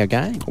need them in our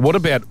game.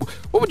 What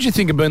would you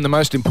think have been the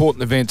most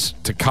important events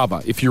to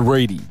cover if you're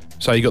Reedy?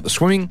 So you got the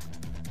swimming.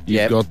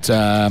 You've got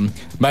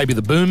maybe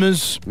the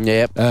Boomers.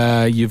 Yep.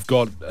 You've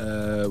got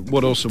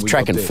what else have we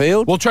track got and there?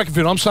 field. Well, track and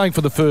field. I'm saying for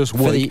the first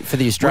week. For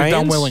the Australians.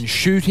 We've done well in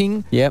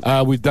shooting. Yep.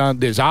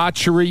 There's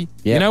archery.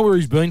 Yep. You know where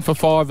he's been for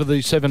 5 of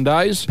these 7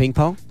 days? Ping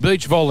pong.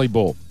 Beach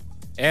volleyball.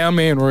 Our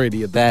man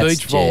Reedy at the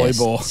beach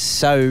volleyball.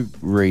 So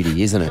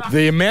Reedy, isn't it?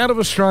 The amount of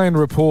Australian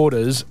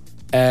reporters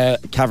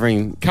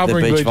covering the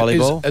beach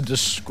volleyball is a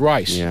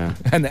disgrace. Yeah.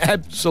 An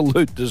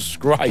absolute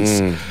disgrace.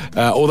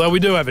 Although we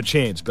do have a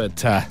chance,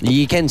 but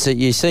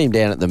you see him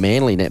down at the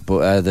Manly beach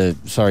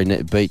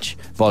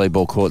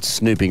volleyball courts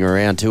snooping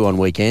around too on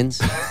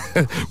weekends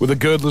with a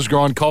Girdler's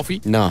grind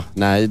coffee. No,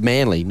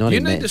 Manly. Not you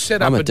in need to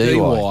set up a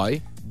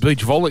DY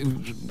beach volley.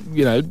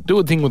 Do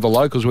a thing with the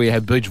locals where you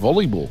have beach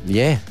volleyball.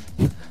 Yeah.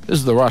 This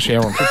is the Rush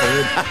Hour on Triple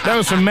M. That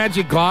was some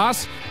Magic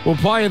Glass. We'll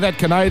play you that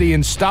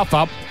Canadian stuff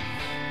up.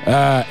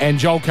 And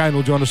Joel Kane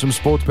will join us from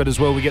Sports Bet as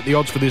well. We get the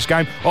odds for this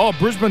game.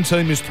 Brisbane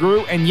team is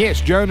through. And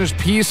yes, Jonas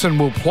Pearson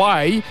will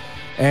play.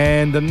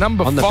 And the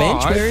number 5... On the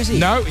bench? Where is he?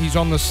 No, he's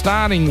on the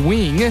starting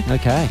wing.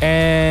 Okay.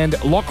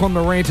 And Lachlan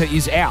Maranta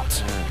is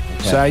out.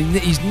 Okay. So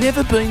he's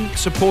never been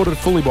supported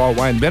fully by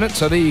Wayne Bennett.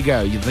 So there you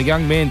go. The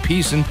young man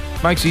Pearson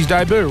makes his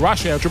debut.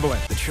 Rush Hour, Triple M.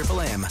 The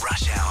Triple M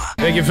Rush Hour.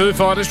 Thank you, Foo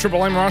Fighters.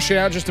 Triple M Rush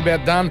Hour, just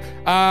about done.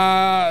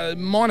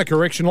 Minor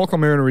correction, Lachlan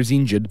Maranta is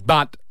injured,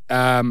 but...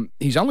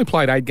 he's only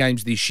played 8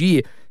 games this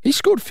year. He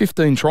scored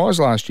 15 tries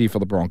last year for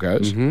the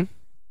Broncos. Mm-hmm.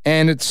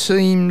 And it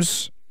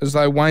seems as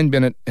though Wayne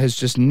Bennett has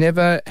just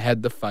never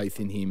had the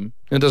faith in him.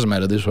 It doesn't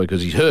matter this week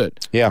because he's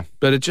hurt. Yeah.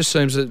 But it just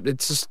seems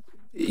that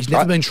he's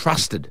never been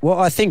trusted. Well,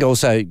 I think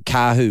also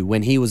Kahu,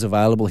 when he was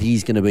available,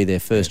 he's going to be their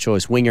first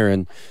choice winger.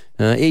 And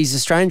he's a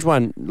strange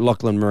one,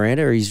 Lachlan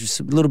Miranda. He's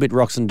a little bit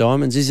rocks and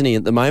diamonds, isn't he,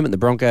 at the moment? The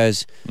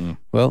Broncos,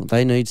 well,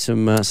 they need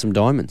some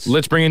diamonds.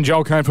 Let's bring in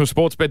Joel Kane from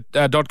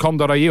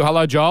sportsbet.com.au.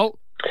 Hello, Joel.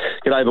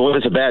 G'day, boys.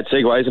 It's a bad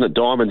segue, isn't it?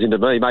 Diamonds into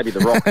me, maybe the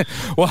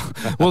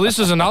rock. well, this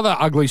is another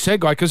ugly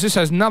segue because this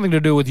has nothing to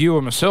do with you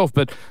or myself,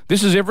 but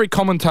this is every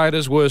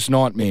commentator's worst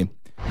nightmare.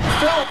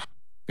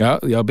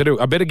 I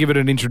better give it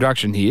an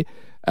introduction here.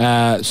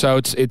 So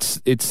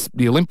it's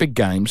the Olympic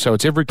Games, so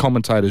it's every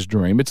commentator's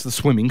dream. It's the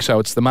swimming, so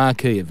it's the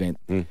marquee event.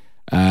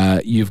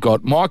 You've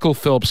got Michael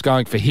Phelps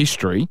going for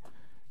history,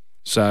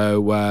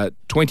 so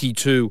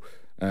 22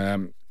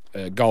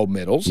 gold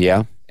medals.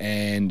 Yeah.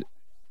 And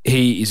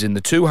He is in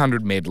the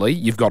 200 medley.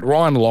 You've got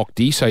Ryan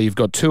Lochte, so you've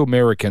got two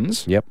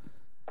Americans. Yep.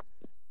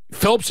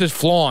 Phelps is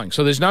flying,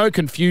 so there's no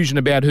confusion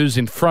about who's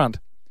in front,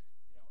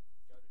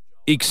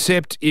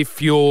 except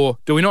if you're...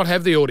 Do we not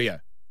have the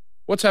audio?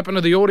 What's happened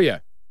to the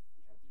audio?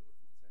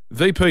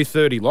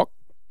 VP30, Lock.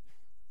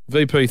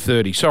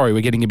 VP30. Sorry,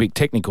 we're getting a bit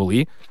technical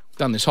here. We've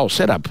done this whole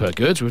setup,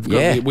 Girds.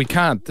 We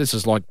can't... This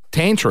is like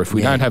Tantra if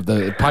we don't have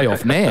the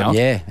payoff now.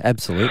 Yeah,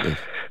 absolutely.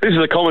 This is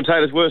the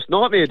commentator's worst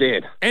nightmare,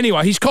 Dan.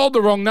 Anyway, he's called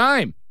the wrong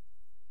name.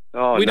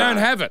 Oh, we don't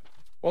have it.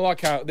 Well, I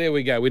can't. There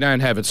we go. We don't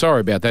have it.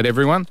 Sorry about that,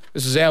 everyone.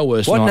 This is our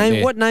worst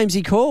nightmare. What name's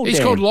he called? He's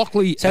Dan? called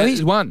Lockley. So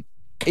he's one.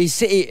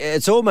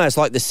 It's almost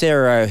like the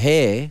Sarah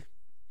O'Hare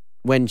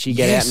when she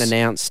got out and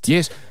announced.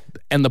 Yes,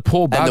 and the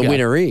poor bugger. And the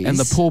winner is. And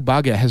the poor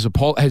bugger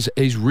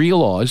has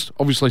realised.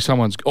 Obviously,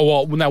 someone's. Oh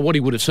well, no. What he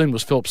would have seen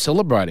was Phelps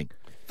celebrating.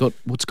 Thought,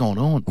 what's going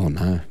on? Oh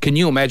no! Can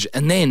you imagine?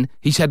 And then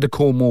he's had to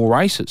call more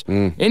races.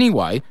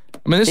 Anyway,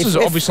 I mean, this is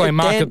obviously a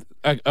mark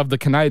of the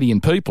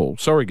Canadian people.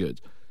 Sorry,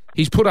 Girds.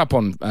 He's put up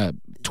on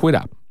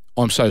Twitter,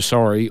 I'm so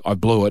sorry, I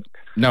blew it,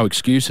 no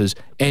excuses,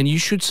 and you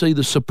should see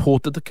the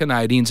support that the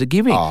Canadians are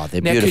giving. Oh,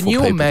 they're now, beautiful can you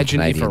people,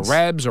 imagine the if a Canadians.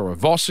 Rabs or a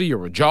Vossi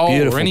or a Joel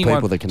Beautiful or anyone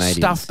people, the Canadians.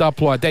 stuffed up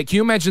like that? Can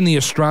you imagine the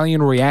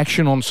Australian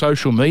reaction on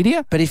social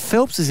media? But if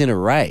Phelps is in a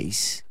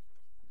race,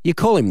 you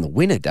call him the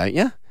winner, don't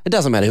you? It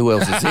doesn't matter who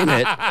else is in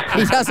it.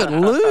 He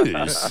doesn't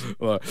lose.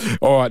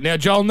 All right, now,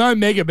 Joel, no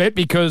megabet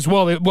because,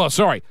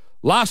 sorry.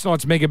 Last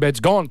night's megabet's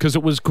gone because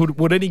it was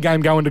would any game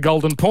go into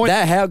Golden Point?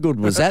 How good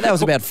was that? That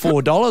was about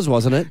 $4,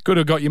 wasn't it? Could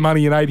have got your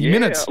money in 80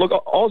 minutes. Look,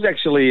 I was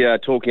actually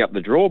talking up the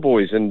draw,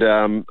 boys, and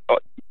I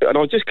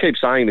just keep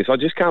saying this. I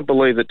just can't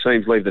believe that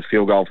teams leave the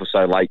field goal for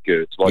so late,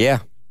 Girds.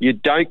 You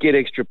don't get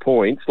extra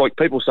points. Like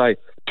people say,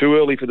 too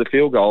early for the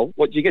field goal.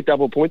 What, do you get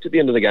double points at the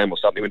end of the game or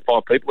something when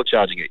 5 people are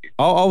charging at you?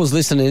 I was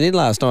listening in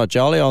last night,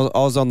 Jolie. I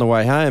was on the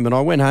way home and I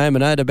went home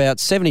and at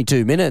about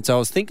 72 minutes I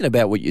was thinking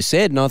about what you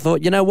said and I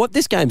thought, you know what,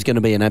 this game's going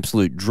to be an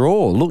absolute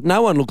draw. Look,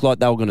 no one looked like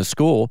they were going to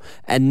score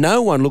and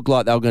no one looked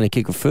like they were going to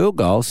kick a field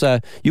goal. So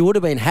you would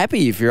have been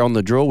happy if you're on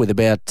the draw with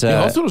about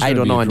 8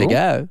 or 9 to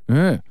go.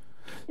 Yeah.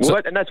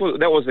 Well, that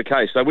was the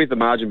case. So with the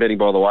margin betting,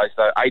 by the way,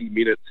 so 80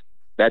 minutes,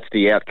 that's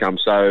the outcome.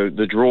 So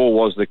the draw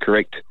was the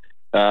correct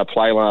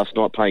play last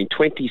night, paying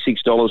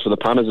 $26 for the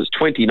punters. It's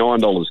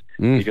 $29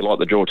 if you like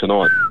the draw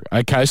tonight.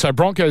 Okay, so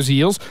Broncos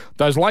Eels,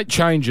 those late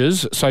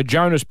changes. So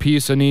Jonas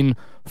Pearson in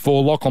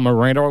for Lachlan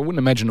Miranda. I wouldn't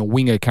imagine a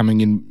winger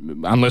coming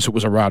in, unless it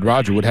was a Rad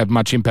Raja, would have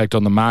much impact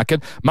on the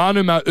market.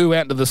 Manu Ma'u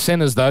out into the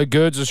centres, though.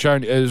 Girds has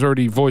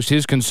already voiced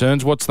his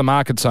concerns. What's the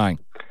market saying?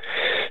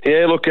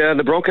 Yeah, look,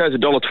 the Broncos are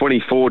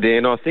 $1.24,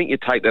 Dan. I think you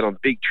take that on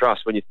big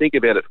trust when you think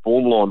about it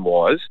form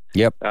line-wise.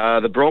 Yep.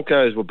 The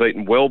Broncos were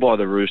beaten well by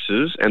the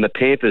Roosters, and the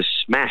Panthers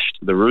smashed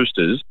the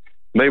Roosters.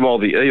 Meanwhile,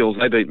 the Eels,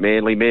 they beat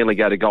Manly. Manly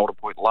go to Golden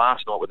Point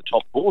last night with the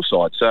top 4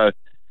 side. So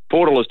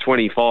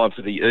 $4.25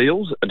 for the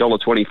Eels,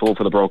 $1.24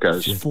 for the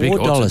Broncos.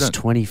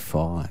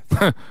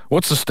 $4.25.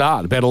 What's the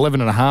start? About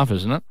 11.5,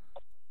 isn't it?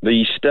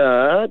 The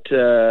start,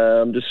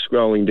 I'm just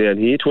scrolling down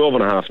here,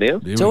 12.5 now.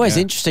 It's always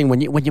interesting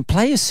when you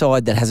play a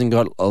side that hasn't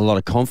got a lot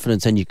of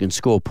confidence and you can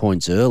score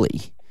points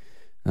early.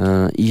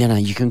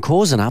 You can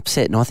cause an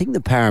upset, and I think the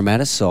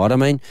Parramatta side, I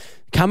mean,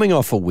 coming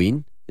off a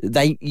win,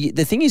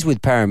 the thing is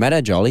with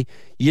Parramatta, Jolly,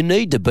 you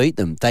need to beat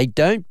them. They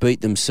don't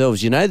beat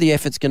themselves. You know the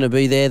effort's going to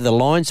be there, the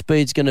line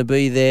speed's going to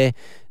be there,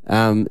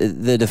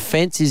 the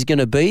defence is going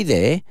to be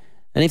there,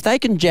 and if they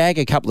can jag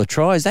a couple of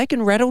tries, they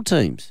can rattle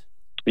teams.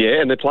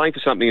 Yeah, and they're playing for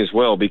something as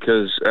well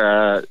because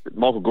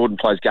Michael Gordon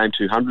plays game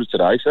 200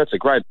 today, so that's a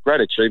great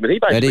achievement. He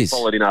basically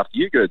followed in after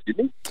you guys,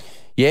 didn't he?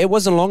 Yeah, it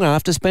wasn't long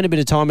after. Spent a bit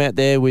of time out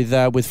there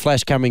with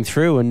Flash coming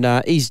through,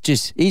 and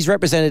he's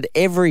represented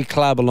every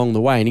club along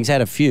the way, and he's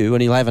had a few,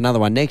 and he'll have another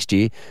one next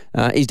year.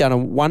 He's done a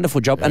wonderful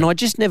job, and I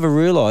just never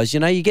realised,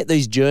 you get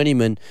these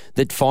journeymen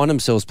that find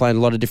themselves playing a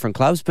lot of different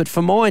clubs, but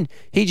for mine,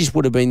 he just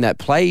would have been that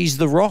play. He's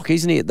the rock,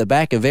 isn't he, at the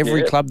back of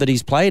every club that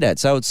he's played at,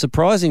 so it's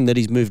surprising that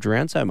he's moved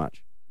around so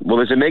much. Well,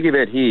 there's a mega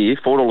bet here,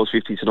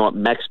 $4.50 tonight,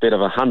 max bet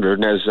of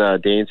 100. And as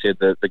Dan said,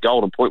 the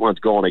Golden Point one's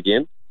gone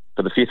again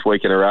for the 5th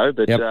week in a row.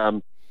 But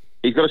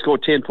he's got to score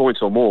 10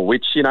 points or more,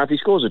 which, if he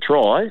scores a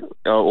try,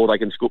 or they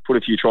can put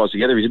a few tries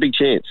together, he's a big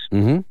chance.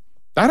 Mm-hmm.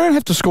 They don't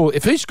have to score.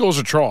 If he scores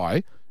a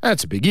try,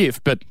 that's a big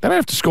if, but they don't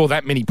have to score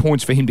that many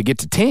points for him to get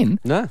to 10.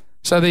 No.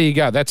 So there you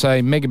go. That's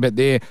a mega bet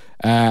there.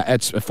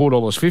 It's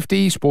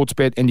 $4.50 sports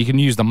bet, and you can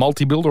use the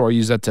multi builder. I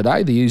use that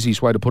today. The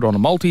easiest way to put on a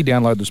multi.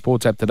 Download the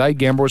sports app today.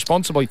 Gamble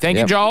responsibly. Thank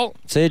you, Joel.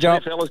 See you, Joel. Yeah,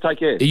 fellas, take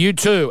care. You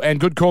too, and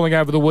good calling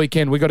over the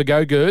weekend. We got to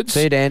go, Girds.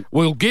 See you, Dan.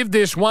 We'll give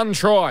this one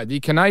try. The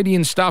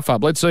Canadian stuff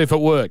up. Let's see if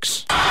it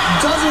works.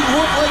 Doesn't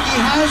look like he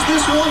has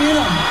this one in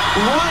him.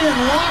 Ryan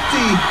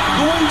Lochte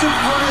going for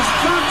his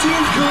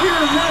 13th career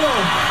medal,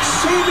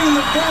 saving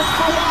the best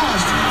for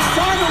last.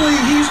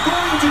 Finally, he's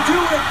going to do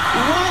it.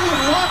 Ryan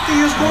Lochte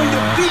is going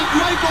to beat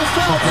Michael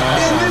Phelps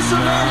in this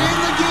event in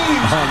the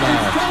games.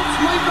 And Phelps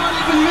might not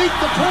even make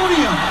the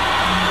podium.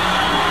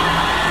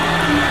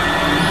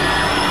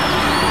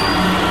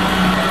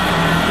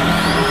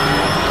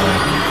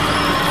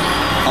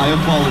 I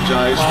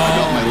apologize. I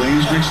got my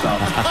lanes mixed up.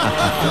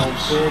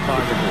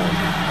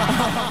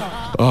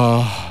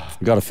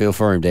 Got to feel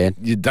for him, Dan.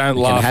 You don't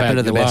it laugh can happen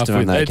at to the best of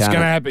them, though, It's going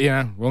can't to it? happen, you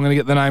know. We're going to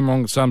get the name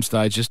wrong at some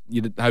stage. Just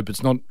you hope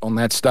it's not on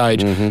that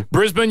stage.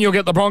 Brisbane, you'll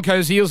get the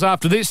Broncos Eels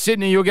after this.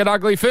 Sydney, you'll get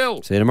Ugly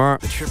Phil. See you tomorrow.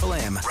 The Triple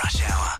M Rush Hour.